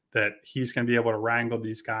sell that he's going to be able to wrangle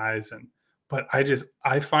these guys. But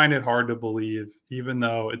I find it hard to believe, even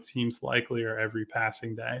though it seems likelier every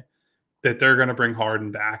passing day, that they're going to bring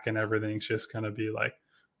Harden back and everything's just going to be like,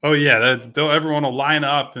 oh yeah, everyone will line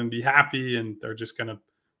up and be happy and they're just going to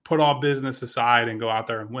put all business aside and go out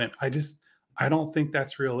there and win. I don't think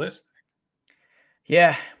that's realistic.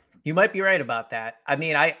 Yeah, you might be right about that. I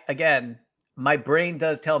mean, my brain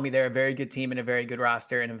does tell me they're a very good team and a very good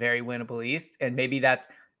roster and a very winnable East. And maybe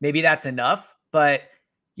that's enough. But,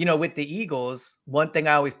 with the Eagles, one thing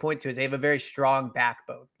I always point to is they have a very strong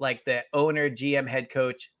backbone. Like the owner, GM, head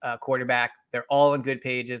coach, quarterback, they're all on good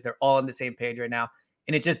pages. They're all on the same page right now.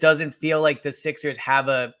 And it just doesn't feel like the Sixers have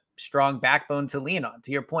a strong backbone to lean on.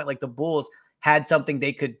 To your point, like the Bulls had something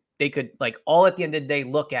they could like all at the end of the day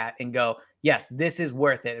look at and go, yes, this is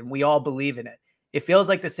worth it. And we all believe in it. It feels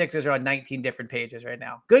like the Sixers are on 19 different pages right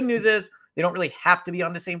now. Good news is they don't really have to be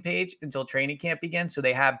on the same page until training camp begins. So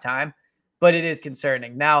they have time, but it is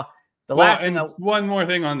concerning. Now, one more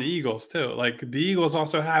thing on the Eagles too. Like the Eagles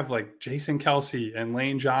also have like Jason Kelce and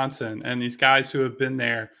Lane Johnson and these guys who have been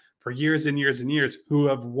there for years and years and years who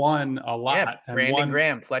have won a lot. Yeah, Brandon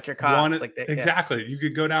Graham, Fletcher Cox. Exactly. You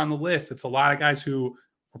could go down the list. It's a lot of guys who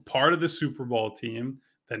were part of the Super Bowl team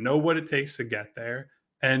that know what it takes to get there.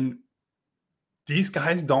 And these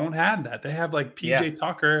guys don't have that. They have like PJ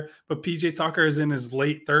Tucker, but PJ Tucker is in his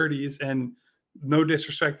late 30s. And no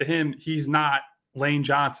disrespect to him, he's not Lane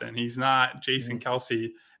Johnson. He's not Jason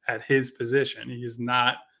Kelce at his position. He's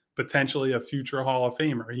not potentially a future Hall of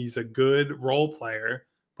Famer. He's a good role player,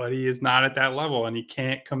 but he is not at that level. And he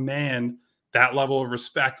can't command that level of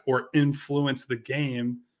respect or influence the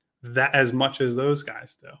game that as much as those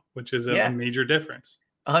guys do, which is a major difference.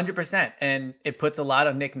 100%. And it puts a lot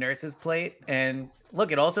on Nick Nurse's plate. And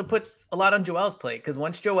look, it also puts a lot on Joel's plate because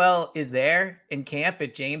once Joel is there in camp,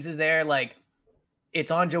 if James is there, like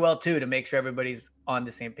it's on Joel too to make sure everybody's on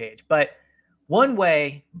the same page. But one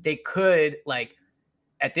way they could, like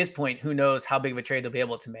at this point, who knows how big of a trade they'll be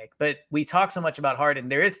able to make. But we talk so much about Harden.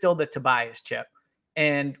 There is still the Tobias chip.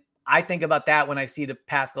 And I think about that when I see the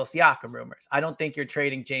Pascal Siakam rumors. I don't think you're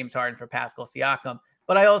trading James Harden for Pascal Siakam,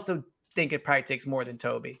 but I also think it probably takes more than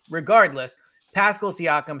Toby. Regardless, Pascal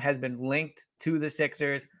Siakam has been linked to the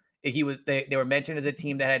Sixers. They were mentioned as a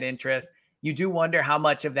team that had interest. You do wonder how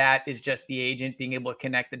much of that is just the agent being able to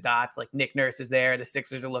connect the dots. Like Nick Nurse is there. The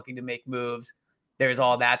Sixers are looking to make moves. There's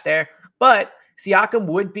all that there. But Siakam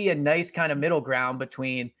would be a nice kind of middle ground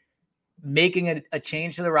between making a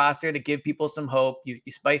change to the roster to give people some hope. You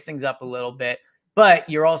spice things up a little bit, but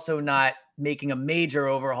you're also not making a major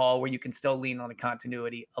overhaul where you can still lean on the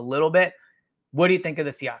continuity a little bit. What do you think of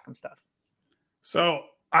the Siakam stuff? So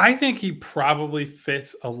I think he probably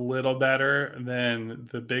fits a little better than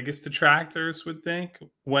the biggest detractors would think.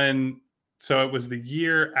 So it was the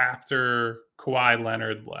year after Kawhi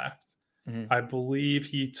Leonard left. Mm-hmm. I believe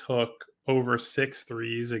he took over 6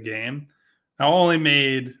 threes a game. I only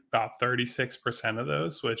made about 36% of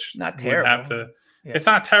those, which not terrible. It's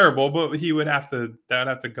not terrible, but that would have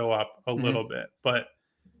to go up a little bit. But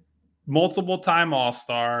multiple time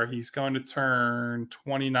All-Star, he's going to turn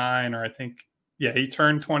 29, or I think, he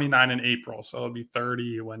turned 29 in April. So it'll be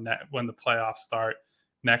 30 when the playoffs start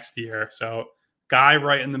next year. So guy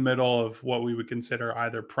right in the middle of what we would consider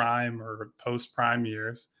either prime or post-prime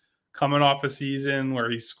years, coming off a season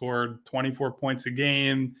where he scored 24 points a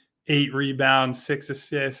game, 8 rebounds, 6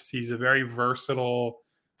 assists. He's a very versatile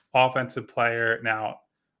offensive player. Now,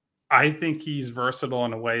 I think he's versatile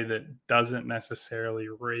in a way that doesn't necessarily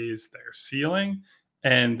raise their ceiling.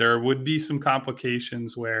 And there would be some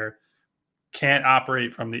complications where can't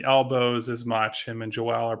operate from the elbows as much. Him and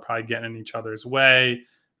Joel are probably getting in each other's way.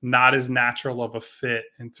 Not as natural of a fit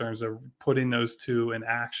in terms of putting those two in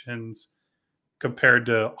actions compared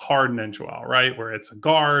to Harden and Joel, right? Where it's a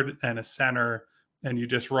guard and a center, and you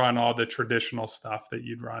just run all the traditional stuff that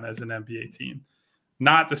you'd run as an NBA team.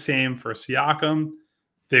 Not the same for Siakam.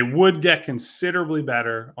 They would get considerably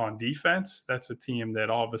better on defense. That's a team that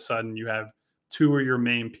all of a sudden you have 2 of your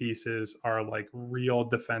main pieces are like real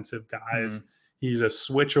defensive guys. Mm-hmm. He's a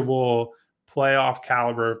switchable playoff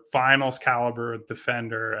caliber, finals caliber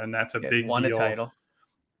defender, and that's a big deal. Won a title.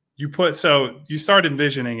 you start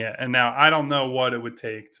envisioning it, and now I don't know what it would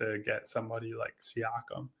take to get somebody like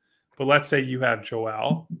Siakam, but let's say you have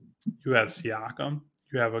Joel, you have Siakam,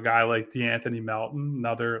 you have a guy like DeAnthony Melton,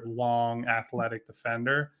 another long athletic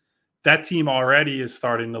defender. That team already is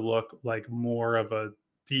starting to look like more of a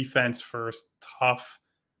defense first, tough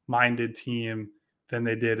minded team than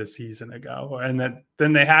they did a season ago, and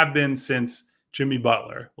then they have been since Jimmy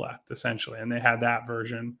Butler left, essentially, and they had that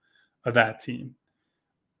version of that team.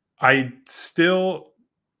 I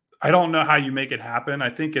don't know how you make it happen. I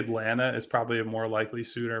think Atlanta is probably a more likely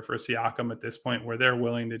suitor for Siakam at this point, where they're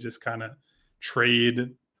willing to just kind of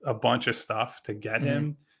trade a bunch of stuff to get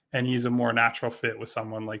him. And he's a more natural fit with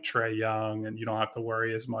someone like Trae Young. And you don't have to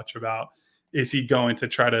worry as much about, is he going to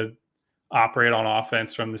try to operate on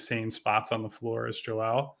offense from the same spots on the floor as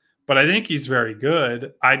Joel? But I think he's very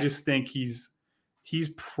good. I just think he's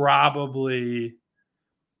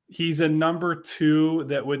a number 2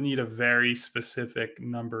 that would need a very specific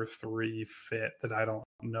number 3 fit that I don't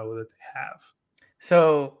know that they have.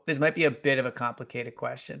 So this might be a bit of a complicated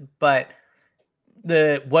question, but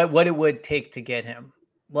what it would take to get him.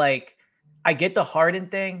 Like, I get the Harden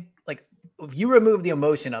thing. Like, if you remove the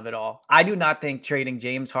emotion of it all, I do not think trading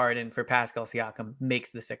James Harden for Pascal Siakam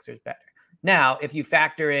makes the Sixers better. Now, if you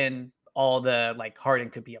factor in all the, like, Harden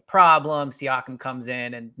could be a problem, Siakam comes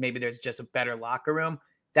in and maybe there's just a better locker room,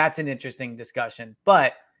 that's an interesting discussion.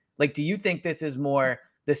 But, like, do you think this is more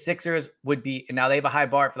the Sixers would be, and now they have a high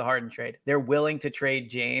bar for the Harden trade, they're willing to trade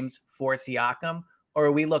James for Siakam? Or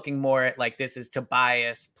are we looking more at, like, this is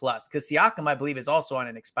Tobias plus? Because Siakam, I believe, is also on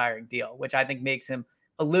an expiring deal, which I think makes him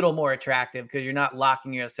a little more attractive because you're not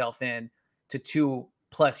locking yourself in to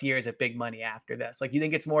 2+ years at big money after this. Like, you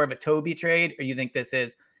think it's more of a Toby trade, or you think this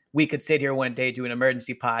is, we could sit here one day, do an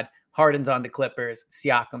emergency pod, Harden's on the Clippers,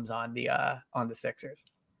 Siakam's on the Sixers?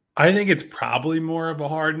 I think it's probably more of a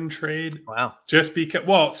Harden trade. Wow. Just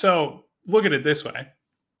because, so look at it this way.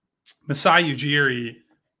 Masai Ujiri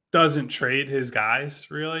doesn't trade his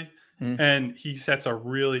guys really. And he sets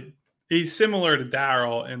he's similar to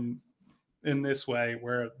Daryl in this way,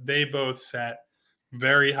 where they both set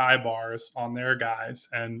very high bars on their guys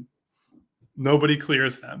and nobody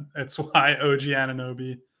clears them. It's why OG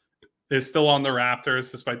Anunoby is still on the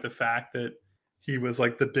Raptors, despite the fact that he was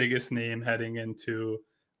like the biggest name heading into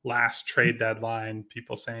last trade deadline,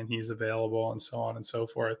 people saying he's available and so on and so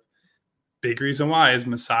forth. Big reason why is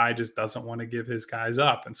Masai just doesn't want to give his guys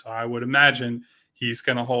up. And so I would imagine he's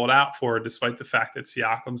going to hold out for it, despite the fact that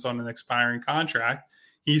Siakam's on an expiring contract.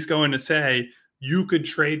 He's going to say, you could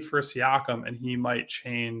trade for Siakam and he might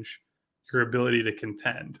change your ability to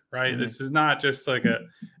contend, right? This is not just like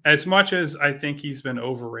as much as I think he's been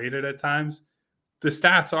overrated at times, the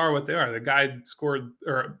stats are what they are. The guy scored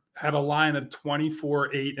or had a line of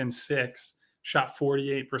 24, 8, and 6, shot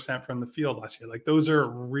 48% from the field last year. Like, those are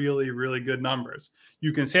really, really good numbers.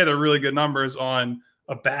 You can say they're really good numbers on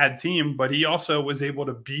a bad team, but he also was able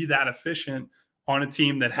to be that efficient on a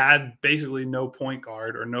team that had basically no point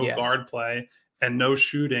guard or no guard play and no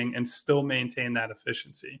shooting, and still maintain that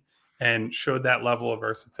efficiency and showed that level of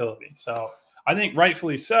versatility. So I think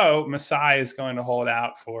rightfully so, Masai is going to hold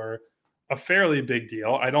out for a fairly big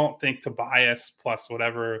deal. I don't think Tobias plus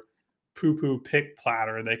whatever poo-poo pick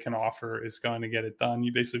platter they can offer is going to get it done.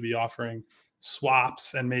 You basically be offering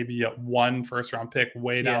swaps and maybe one first-round pick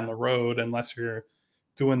way down the road, unless you're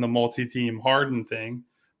doing the multi-team Harden thing.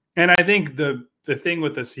 And I think the thing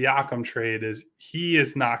with the Siakam trade is he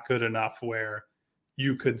is not good enough where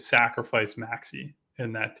you could sacrifice Maxey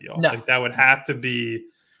in that deal. No. Like, that would have to be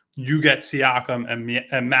you get Siakam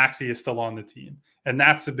and Maxey is still on the team. And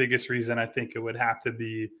that's the biggest reason I think it would have to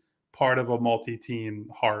be part of a multi-team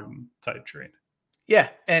Harden type trade. Yeah.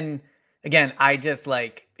 And again, I just,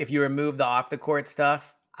 like, if you remove the off the court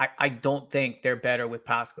stuff, I don't think they're better with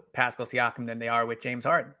Pascal Siakam than they are with James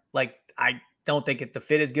Harden. Like, I don't think the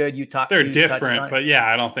fit is good. They're different, but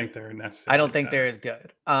I don't think they're necessarily. I don't think they're as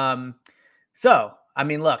good. So, I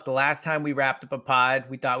mean, look, the last time we wrapped up a pod,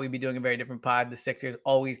 we thought we'd be doing a very different pod. The Sixers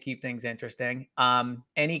always keep things interesting.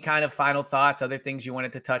 Any kind of final thoughts, other things you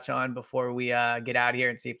wanted to touch on before we get out of here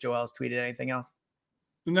and see if Joel's tweeted anything else?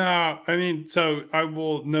 No, I mean, so I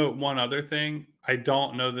will note one other thing. I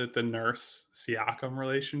don't know that the Nurse Siakam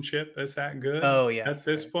relationship is that good at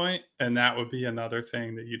this point. And that would be another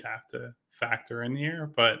thing that you'd have to factor in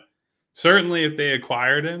here. But certainly if they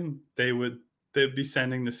acquired him, they'd be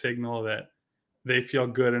sending the signal that they feel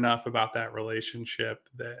good enough about that relationship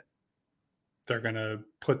that they're going to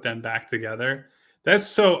put them back together.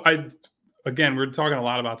 Again, we're talking a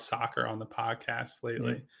lot about soccer on the podcast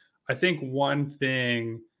lately. I think one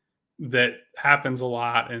thing that happens a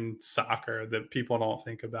lot in soccer that people don't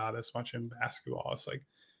think about as much in basketball. It's like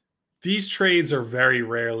these trades are very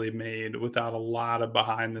rarely made without a lot of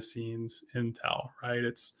behind the scenes intel, right?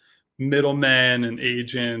 It's middlemen and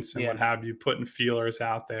agents and what have you putting feelers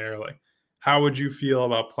out there. Like, how would you feel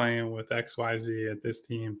about playing with XYZ at this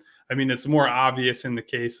team? I mean, it's more obvious in the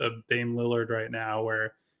case of Dame Lillard right now,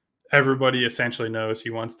 where everybody essentially knows he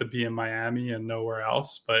wants to be in Miami and nowhere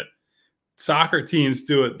else. But soccer teams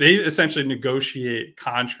do it. They essentially negotiate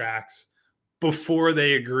contracts before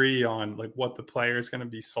they agree on like what the player is going to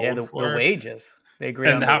be sold for. The wages. They agree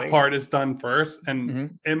and on that the part is done first.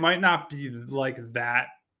 And it might not be like that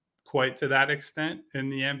quite to that extent in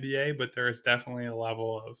the NBA, but there is definitely a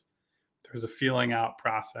level of, there's a feeling out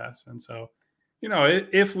process. And so, you know,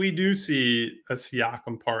 if we do see a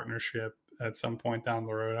Siakam partnership at some point down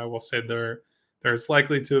the road, I will say there's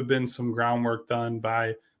likely to have been some groundwork done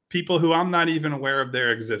by people who I'm not even aware of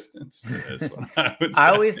their existence. Is what I would say.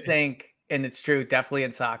 I always think, and it's true, definitely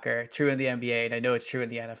in soccer, true in the NBA, and I know it's true in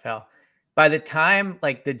the NFL. By the time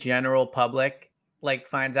like the general public like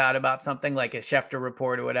finds out about something like a Schefter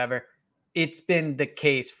report or whatever, it's been the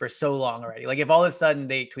case for so long already. Like if all of a sudden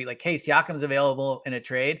they tweet like, hey, Siakam's available in a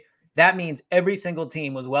trade, that means every single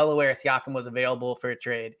team was well aware Siakam was available for a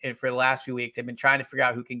trade. And for the last few weeks, they've been trying to figure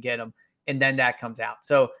out who can get him. And then that comes out.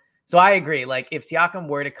 So I agree. Like if Siakam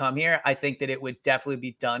were to come here, I think that it would definitely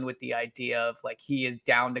be done with the idea of like, he is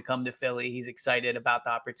down to come to Philly. He's excited about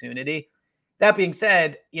the opportunity. That being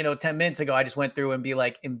said, 10 minutes ago, I just went through and be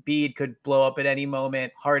like, Embiid could blow up at any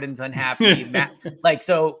moment. Harden's unhappy.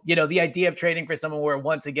 The idea of trading for someone where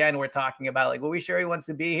once again, we're talking about like, well, we sure he wants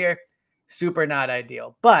to be here. Super not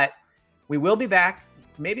ideal, but we will be back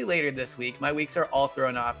maybe later this week. My weeks are all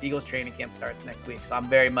thrown off. Eagles training camp starts next week. So I'm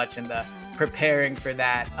very much in the preparing for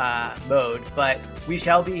that mode, but we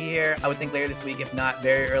shall be here. I would think later this week, if not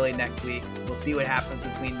very early next week. We'll see what happens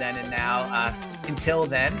between then and now. Until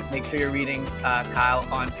then, make sure you're reading Kyle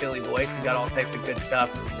on Philly Voice. He's got all types of good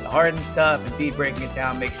stuff, the Harden stuff and Embiid breaking it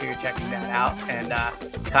down. Make sure you're checking that out. And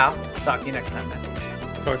Kyle, talk to you next time,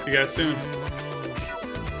 man. Talk to you guys soon.